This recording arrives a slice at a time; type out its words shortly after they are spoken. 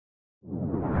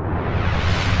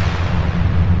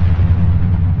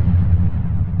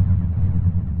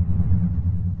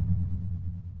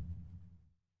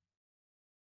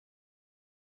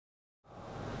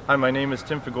Hi, my name is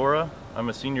Tim Figura. I'm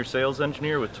a senior sales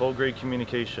engineer with Toll Grade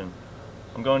Communication.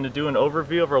 I'm going to do an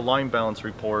overview of our line balance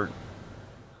report.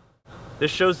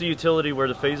 This shows the utility where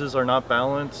the phases are not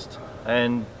balanced,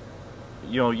 and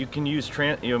you can use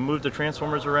move the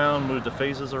transformers around, move the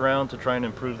phases around to try and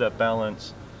improve that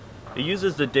balance. It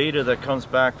uses the data that comes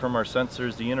back from our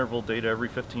sensors, the interval data every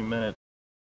 15 minutes.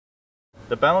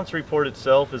 The balance report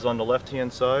itself is on the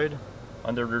left-hand side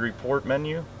under the report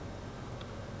menu.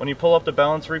 When you pull up the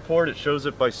balance report, it shows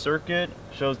it by circuit,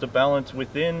 shows the balance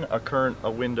within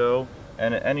a window,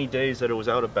 and at any days that it was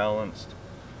out of balance.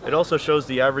 It also shows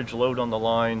the average load on the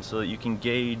line so that you can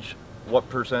gauge what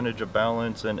percentage of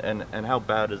balance and how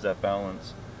bad is that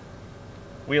balance.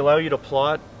 We allow you to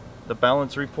plot the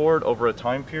balance report over a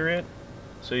time period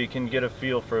so you can get a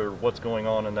feel for what's going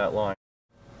on in that line.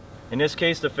 In this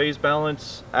case, the phase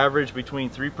balance averaged between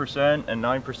 3% and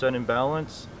 9%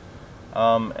 imbalance.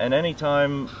 And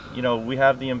anytime we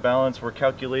have the imbalance, we're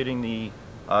calculating the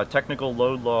technical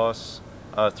load loss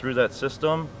through that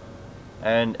system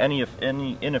and any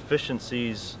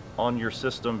inefficiencies on your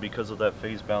system because of that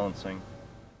phase balancing.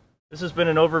 This has been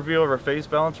an overview of our phase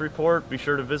balance report. Be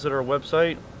sure to visit our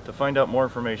website to find out more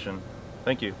information.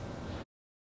 Thank you.